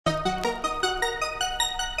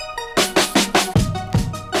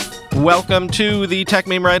Welcome to the Tech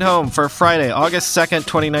Meme Ride Home for Friday, August 2nd,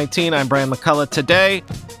 2019. I'm Brian McCullough. Today,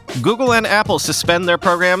 Google and Apple suspend their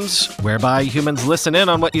programs whereby humans listen in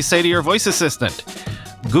on what you say to your voice assistant.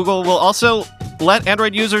 Google will also let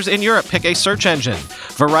Android users in Europe pick a search engine.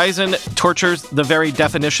 Verizon tortures the very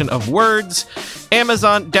definition of words.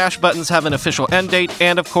 Amazon dash buttons have an official end date.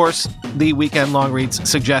 And, of course, the weekend long reads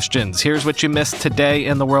suggestions. Here's what you missed today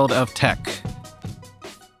in the world of tech.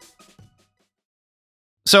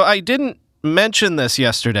 So I didn't mention this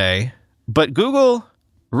yesterday, but Google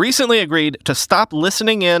recently agreed to stop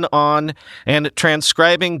listening in on and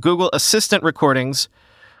transcribing Google Assistant recordings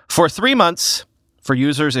for 3 months for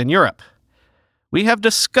users in Europe. We have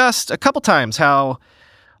discussed a couple times how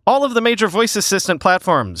all of the major voice assistant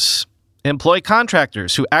platforms employ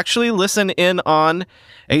contractors who actually listen in on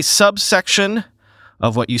a subsection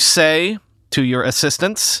of what you say to your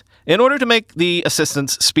assistants in order to make the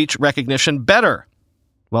assistant's speech recognition better.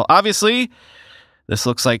 Well, obviously, this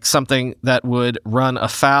looks like something that would run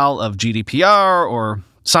afoul of GDPR or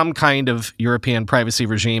some kind of European privacy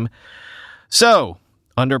regime. So,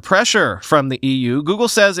 under pressure from the EU, Google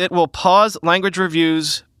says it will pause language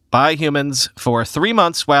reviews by humans for 3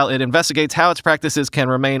 months while it investigates how its practices can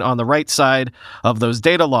remain on the right side of those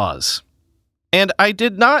data laws. And I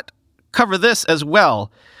did not cover this as well,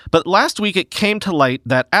 but last week it came to light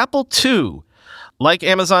that Apple too, like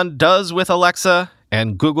Amazon does with Alexa,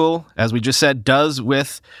 and Google, as we just said, does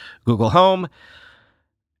with Google Home,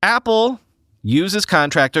 Apple uses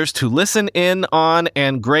contractors to listen in on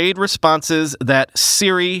and grade responses that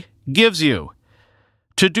Siri gives you.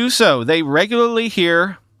 To do so, they regularly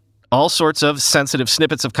hear all sorts of sensitive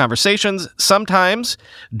snippets of conversations, sometimes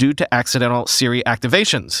due to accidental Siri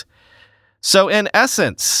activations. So in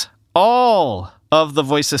essence, all of the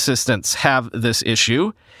voice assistants have this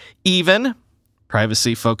issue, even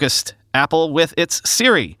privacy-focused Apple with its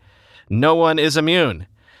Siri. No one is immune.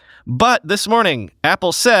 But this morning,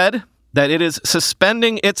 Apple said that it is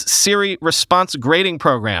suspending its Siri response grading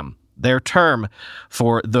program, their term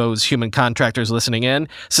for those human contractors listening in,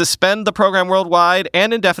 suspend the program worldwide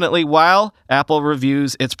and indefinitely while Apple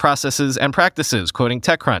reviews its processes and practices, quoting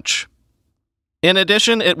TechCrunch. In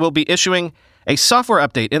addition, it will be issuing a software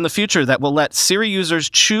update in the future that will let Siri users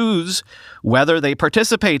choose whether they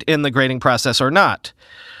participate in the grading process or not.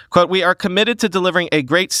 Quote, "We are committed to delivering a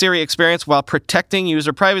great Siri experience while protecting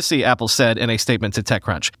user privacy," Apple said in a statement to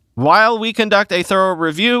TechCrunch. "While we conduct a thorough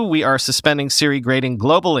review, we are suspending Siri grading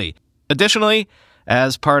globally. Additionally,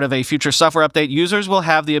 as part of a future software update, users will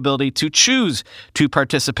have the ability to choose to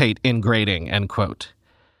participate in grading," end quote.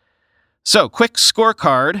 So, quick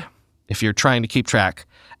scorecard, if you're trying to keep track.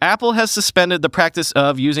 Apple has suspended the practice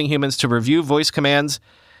of using humans to review voice commands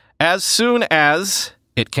as soon as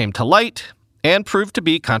it came to light and proved to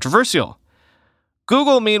be controversial.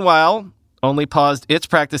 Google, meanwhile, only paused its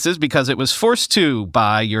practices because it was forced to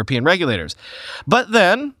by European regulators. But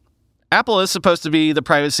then, Apple is supposed to be the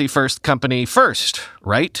privacy-first company first,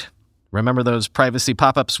 right? Remember those privacy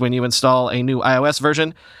pop-ups when you install a new iOS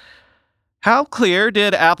version? How clear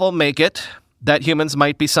did Apple make it that humans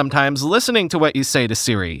might be sometimes listening to what you say to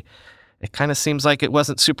Siri? It kind of seems like it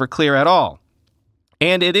wasn't super clear at all.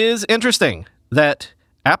 And it is interesting that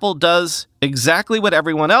Apple does exactly what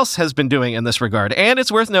everyone else has been doing in this regard. And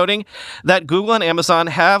it's worth noting that Google and Amazon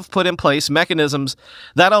have put in place mechanisms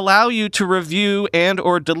that allow you to review and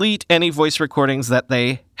or delete any voice recordings that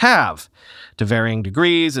they have. To varying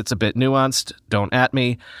degrees, it's a bit nuanced, don't at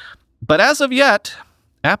me. But as of yet,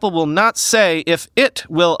 Apple will not say if it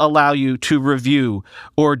will allow you to review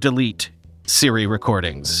or delete Siri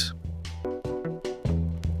recordings.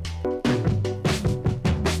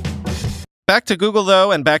 Back to Google,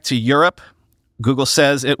 though, and back to Europe. Google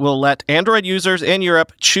says it will let Android users in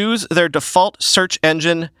Europe choose their default search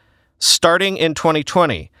engine starting in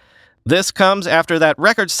 2020. This comes after that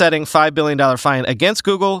record-setting $5 billion fine against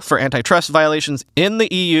Google for antitrust violations in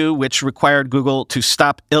the EU, which required Google to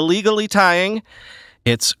stop illegally tying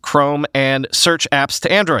its Chrome and search apps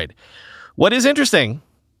to Android. What is interesting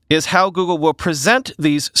is how Google will present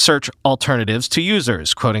these search alternatives to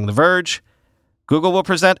users. Quoting The Verge, Google will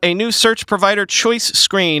present a new search provider choice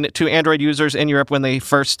screen to Android users in Europe when they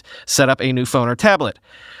first set up a new phone or tablet.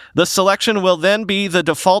 The selection will then be the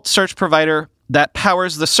default search provider that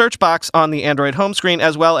powers the search box on the Android home screen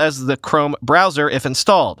as well as the Chrome browser if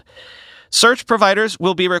installed. Search providers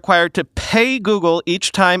will be required to pay Google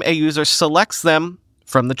each time a user selects them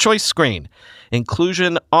from the choice screen.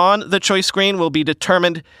 Inclusion on the choice screen will be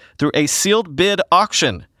determined through a sealed bid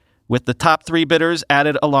auction, with the top 3 bidders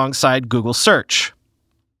added alongside Google Search.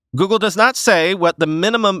 Google does not say what the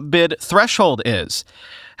minimum bid threshold is.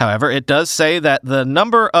 However, it does say that the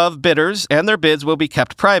number of bidders and their bids will be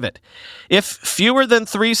kept private. If fewer than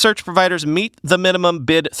 3 search providers meet the minimum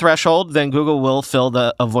bid threshold, then Google will fill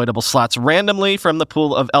the avoidable slots randomly from the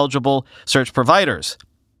pool of eligible search providers.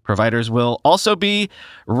 Providers will also be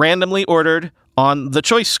randomly ordered on the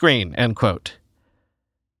choice screen, end quote.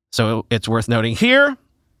 So it's worth noting here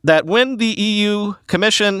that when the EU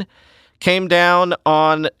Commission came down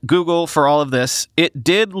on Google for all of this, it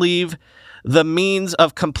did leave the means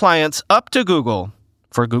of compliance up to Google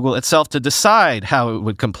for Google itself to decide how it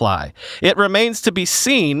would comply. It remains to be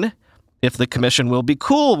seen if the Commission will be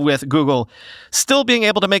cool with Google still being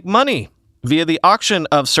able to make money via the auction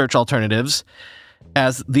of search alternatives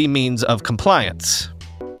as the means of compliance.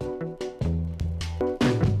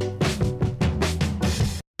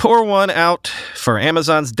 Pour one out for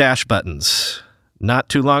Amazon's dash buttons. Not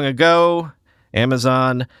too long ago,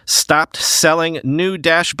 Amazon stopped selling new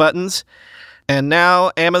dash buttons, and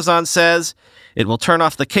now Amazon says it will turn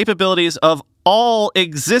off the capabilities of all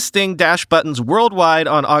existing dash buttons worldwide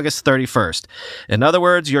on August 31st. In other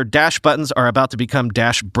words, your dash buttons are about to become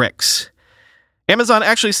dash bricks. Amazon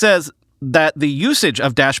actually says that the usage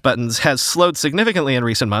of dash buttons has slowed significantly in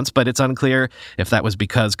recent months, but it's unclear if that was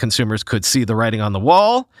because consumers could see the writing on the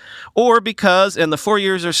wall, or because in the 4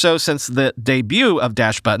 years or so since the debut of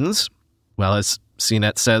dash buttons, well, as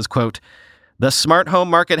CNET says, quote, the smart home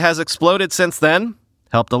market has exploded since then,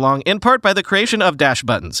 helped along in part by the creation of dash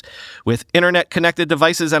buttons, with internet-connected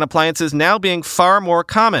devices and appliances now being far more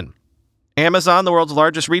common. Amazon, the world's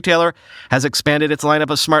largest retailer, has expanded its lineup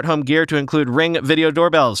of smart home gear to include Ring video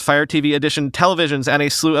doorbells, Fire TV Edition televisions, and a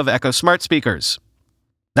slew of Echo smart speakers.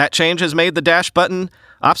 That change has made the dash button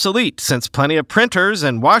obsolete, since plenty of printers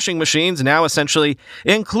and washing machines now essentially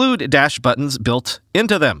include dash buttons built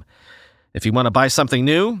into them. If you want to buy something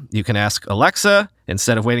new, you can ask Alexa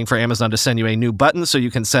instead of waiting for Amazon to send you a new button so you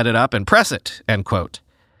can set it up and press it, end quote.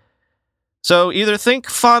 So either think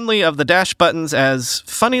fondly of the dash buttons as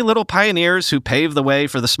funny little pioneers who paved the way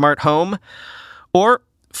for the smart home, or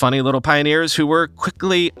funny little pioneers who were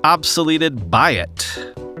quickly obsoleted by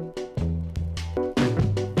it.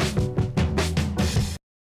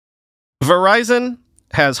 Verizon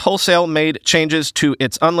has wholesale made changes to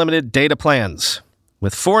its unlimited data plans,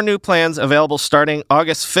 with 4 new plans available starting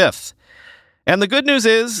August 5th. And the good news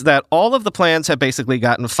is that all of the plans have basically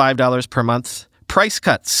gotten $5 per month price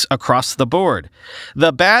cuts across the board.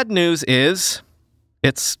 The bad news is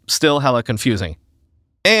it's still hella confusing.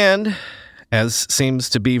 And, as seems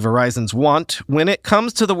to be Verizon's wont, when it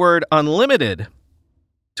comes to the word unlimited,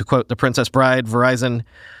 to quote the Princess Bride, Verizon,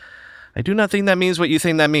 I do not think that means what you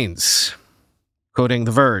think that means. Quoting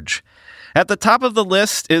The Verge. At the top of the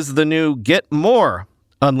list is the new Get More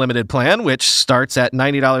unlimited plan, which starts at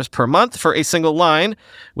 $90 per month for a single line,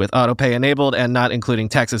 with autopay enabled and not including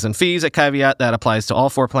taxes and fees, a caveat that applies to all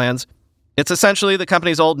 4 plans. It's essentially the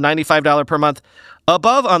company's old $95 per month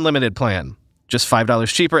above unlimited plan, just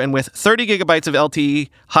 $5 cheaper and with 30 gigabytes of LTE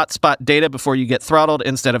hotspot data before you get throttled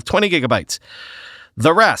instead of 20 gigabytes.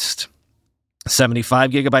 The rest,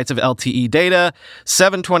 75 gigabytes of LTE data,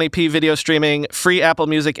 720p video streaming, free Apple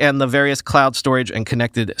Music, and the various cloud storage and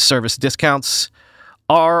connected service discounts,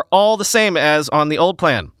 are all the same as on the old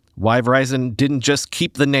plan. Why Verizon didn't just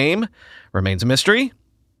keep the name remains a mystery.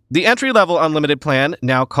 The entry-level unlimited plan,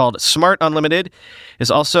 now called Smart Unlimited,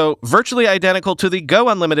 is also virtually identical to the Go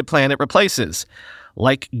Unlimited plan it replaces.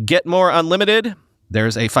 Like Get More Unlimited,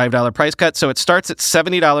 there's a $5 price cut, so it starts at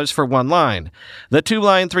 $70 for 1 line. The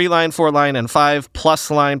 2-line, 3-line, 4-line, and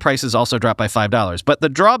 5+ line prices also drop by $5, but the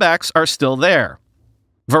drawbacks are still there.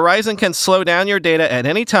 Verizon can slow down your data at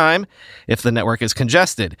any time if the network is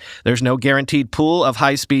congested. There's no guaranteed pool of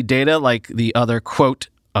high-speed data like the other, quote,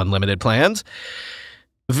 unlimited plans.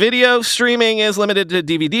 Video streaming is limited to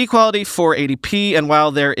DVD quality 480p, and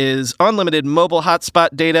while there is unlimited mobile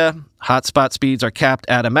hotspot data, hotspot speeds are capped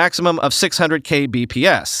at a maximum of 600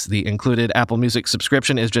 kbps. The included Apple Music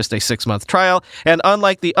subscription is just a 6-month trial, and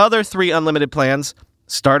unlike the other 3 unlimited plans,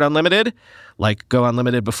 Start Unlimited, like Go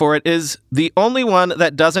Unlimited before it, is the only one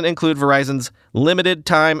that doesn't include Verizon's limited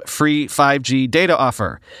time free 5G data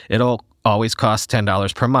offer. It'll always cost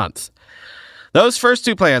 $10 per month. Those first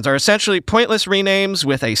 2 plans are essentially pointless renames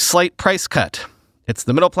with a slight price cut. It's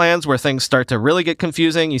the middle plans where things start to really get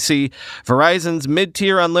confusing. You see Verizon's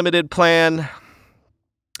mid-tier unlimited plan,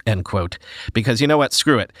 end quote, because you know what?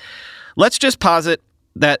 Screw it. Let's just posit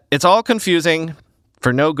that it's all confusing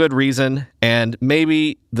for no good reason, and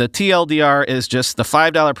maybe the TLDR is just the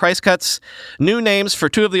 $5 price cuts, new names for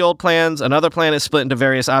 2 of the old plans, another plan is split into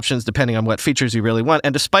various options depending on what features you really want,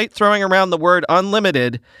 and despite throwing around the word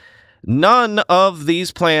unlimited, none of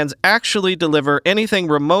these plans actually deliver anything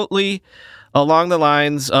remotely along the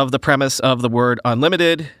lines of the premise of the word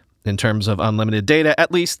unlimited, in terms of unlimited data,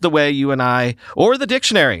 at least the way you and I, or the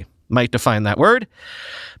dictionary, might define that word.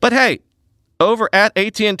 But hey, over at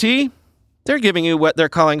AT&T, they're giving you what they're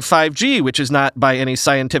calling 5G, which is not, by any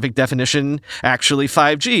scientific definition, actually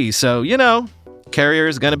 5G. So,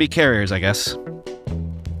 carriers gonna be carriers, I guess.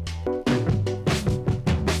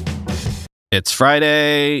 It's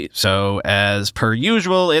Friday, so as per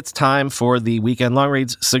usual, it's time for the Weekend Long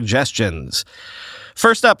Reads suggestions.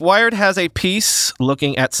 First up, Wired has a piece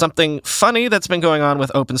looking at something funny that's been going on with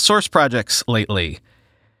open source projects lately.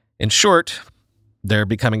 In short, they're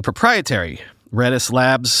becoming proprietary. Redis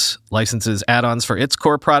Labs licenses add-ons for its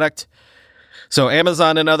core product, so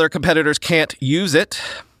Amazon and other competitors can't use it.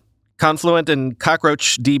 Confluent and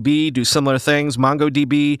CockroachDB do similar things.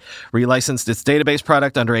 MongoDB relicensed its database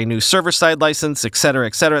product under a new server-side license, etc.,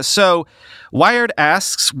 etc. So Wired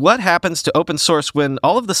asks, what happens to open source when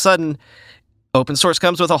all of a sudden open source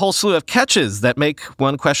comes with a whole slew of catches that make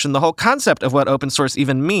one question the whole concept of what open source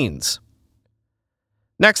even means?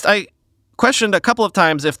 Next, I questioned a couple of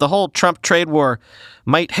times if the whole Trump trade war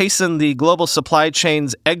might hasten the global supply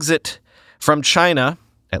chain's exit from China,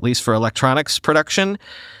 at least for electronics production.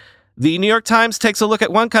 The New York Times takes a look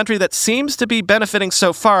at one country that seems to be benefiting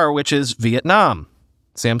so far, which is Vietnam.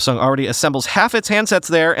 Samsung already assembles half its handsets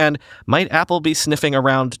there, and might Apple be sniffing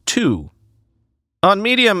around too? On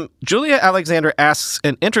Medium, Julia Alexander asks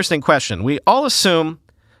an interesting question. We all assume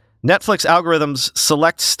Netflix algorithms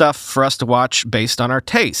select stuff for us to watch based on our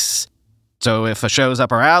tastes. So if a show's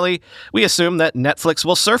up our alley, we assume that Netflix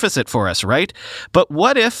will surface it for us, right? But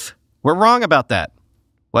what if we're wrong about that?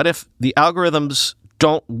 What if the algorithms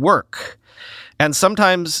don't work? And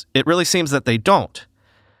sometimes it really seems that they don't.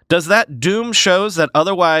 Does that doom shows that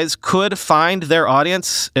otherwise could find their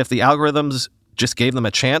audience if the algorithms just gave them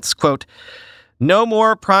a chance? Quote, no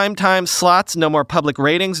more primetime slots, no more public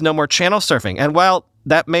ratings, no more channel surfing. And while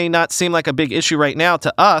that may not seem like a big issue right now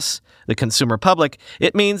to us, the consumer public,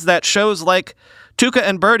 it means that shows like Tuca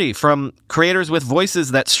and Bertie, from creators with voices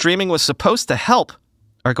that streaming was supposed to help,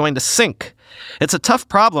 are going to sink. It's a tough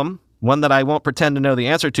problem, one that I won't pretend to know the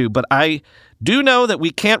answer to, but I do know that we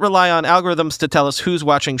can't rely on algorithms to tell us who's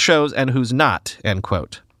watching shows and who's not, end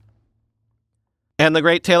quote. And the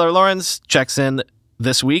great Taylor Lorenz checks in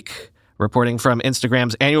this week, reporting from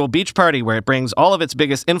Instagram's annual beach party, where it brings all of its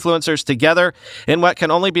biggest influencers together in what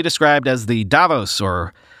can only be described as the Davos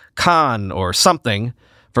or Cannes or something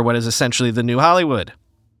for what is essentially the new Hollywood.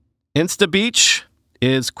 Insta Beach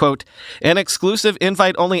is, quote, an exclusive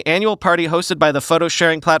invite-only annual party hosted by the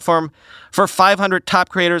photo-sharing platform for 500 top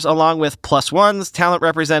creators, along with plus ones, talent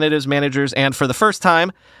representatives, managers, and for the first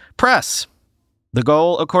time, press. The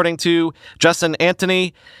goal, according to Justin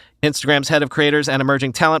Antony, Instagram's head of creators and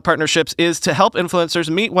emerging talent partnerships, is to help influencers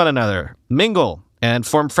meet one another, mingle, and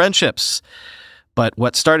form friendships. But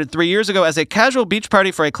what started 3 years ago as a casual beach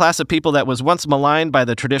party for a class of people that was once maligned by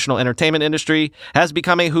the traditional entertainment industry has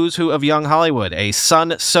become a who's who of young Hollywood, a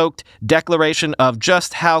sun-soaked declaration of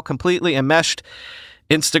just how completely enmeshed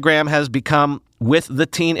Instagram has become with the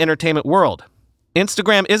teen entertainment world.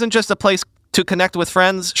 Instagram isn't just a place to connect with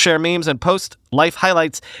friends, share memes, and post life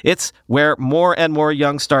highlights. It's where more and more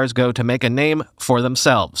young stars go to make a name for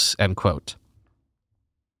themselves, end quote.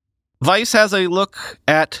 Vice has a look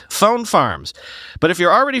at phone farms. But if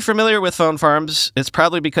you're already familiar with phone farms, it's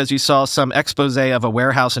probably because you saw some expose of a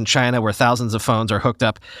warehouse in China where thousands of phones are hooked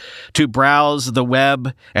up to browse the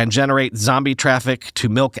web and generate zombie traffic to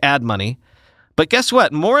milk ad money. But guess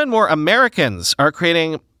what? More and more Americans are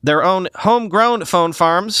creating their own homegrown phone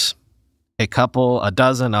farms. A couple, a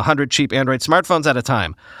dozen, 100 cheap Android smartphones at a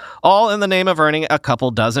time, all in the name of earning a couple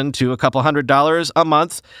dozen to a couple $100 a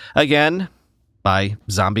month, again, by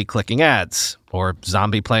zombie clicking ads or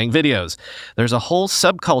zombie playing videos. There's a whole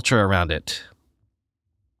subculture around it.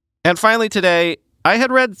 And finally today, I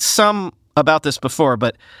had read some about this before,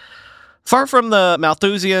 but far from the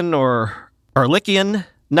Malthusian or Ehrlichian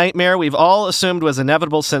nightmare we've all assumed was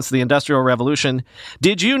inevitable since the Industrial Revolution,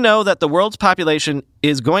 did you know that the world's population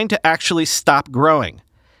is going to actually stop growing?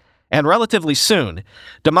 And relatively soon.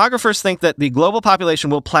 Demographers think that the global population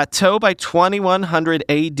will plateau by 2100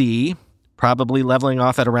 AD, probably leveling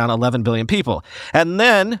off at around 11 billion people. And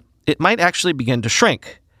then it might actually begin to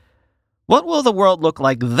shrink. What will the world look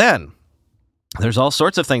like then? There's all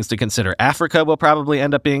sorts of things to consider. Africa will probably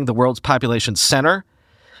end up being the world's population center.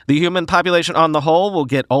 The human population on the whole will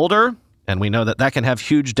get older, and we know that that can have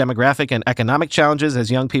huge demographic and economic challenges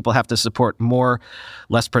as young people have to support more,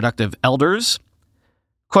 less productive elders.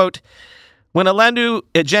 Quote, when Alandu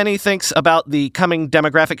Ejeni thinks about the coming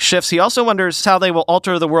demographic shifts, he also wonders how they will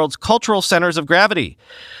alter the world's cultural centers of gravity.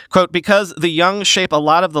 Quote, because the young shape a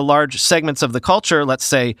lot of the large segments of the culture, let's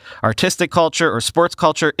say artistic culture or sports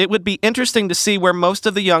culture, it would be interesting to see where most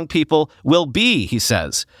of the young people will be, he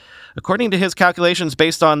says. According to his calculations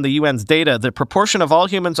based on the UN's data, the proportion of all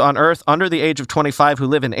humans on Earth under the age of 25 who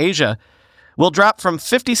live in Asia will drop from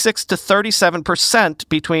 56 to 37%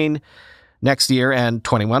 between next year and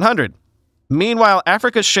 2100. Meanwhile,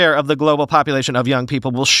 Africa's share of the global population of young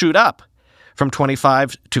people will shoot up from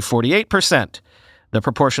 25 to 48%. The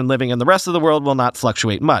proportion living in the rest of the world will not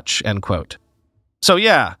fluctuate much, end quote. So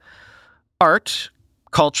yeah, art,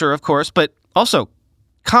 culture, of course, but also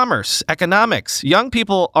commerce, economics. Young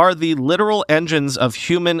people are the literal engines of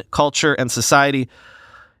human culture and society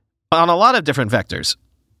on a lot of different vectors.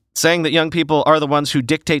 Saying that young people are the ones who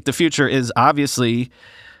dictate the future is obviously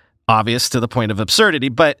obvious to the point of absurdity,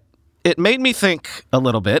 but it made me think a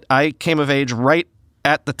little bit. I came of age right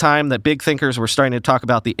at the time that big thinkers were starting to talk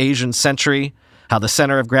about the Asian century, how the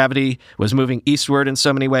center of gravity was moving eastward in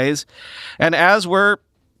so many ways. And as we're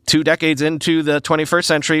 2 decades into the 21st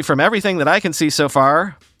century, from everything that I can see so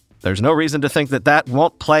far, there's no reason to think that that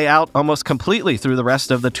won't play out almost completely through the rest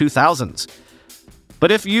of the 2000s. But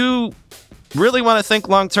if you really want to think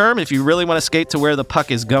long term, if you really want to skate to where the puck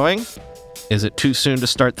is going, is it too soon to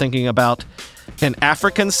start thinking about an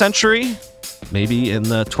African century? Maybe in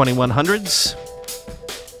the 2100s?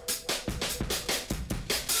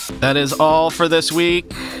 That is all for this week.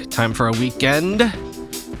 Time for a weekend.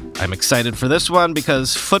 I'm excited for this one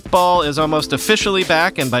because football is almost officially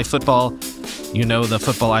back, and by football, you know the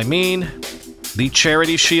football I mean. The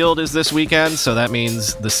Charity Shield is this weekend, so that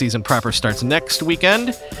means the season proper starts next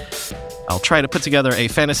weekend. I'll try to put together a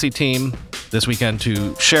fantasy team this weekend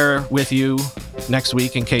to share with you next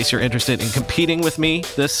week in case you're interested in competing with me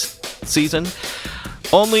this season.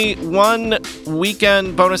 Only one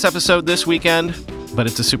weekend bonus episode this weekend, but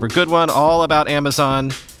it's a super good one, all about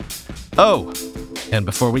Amazon. Oh, and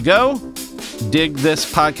before we go, dig this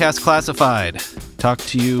podcast classified. Talk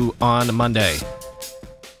to you on Monday.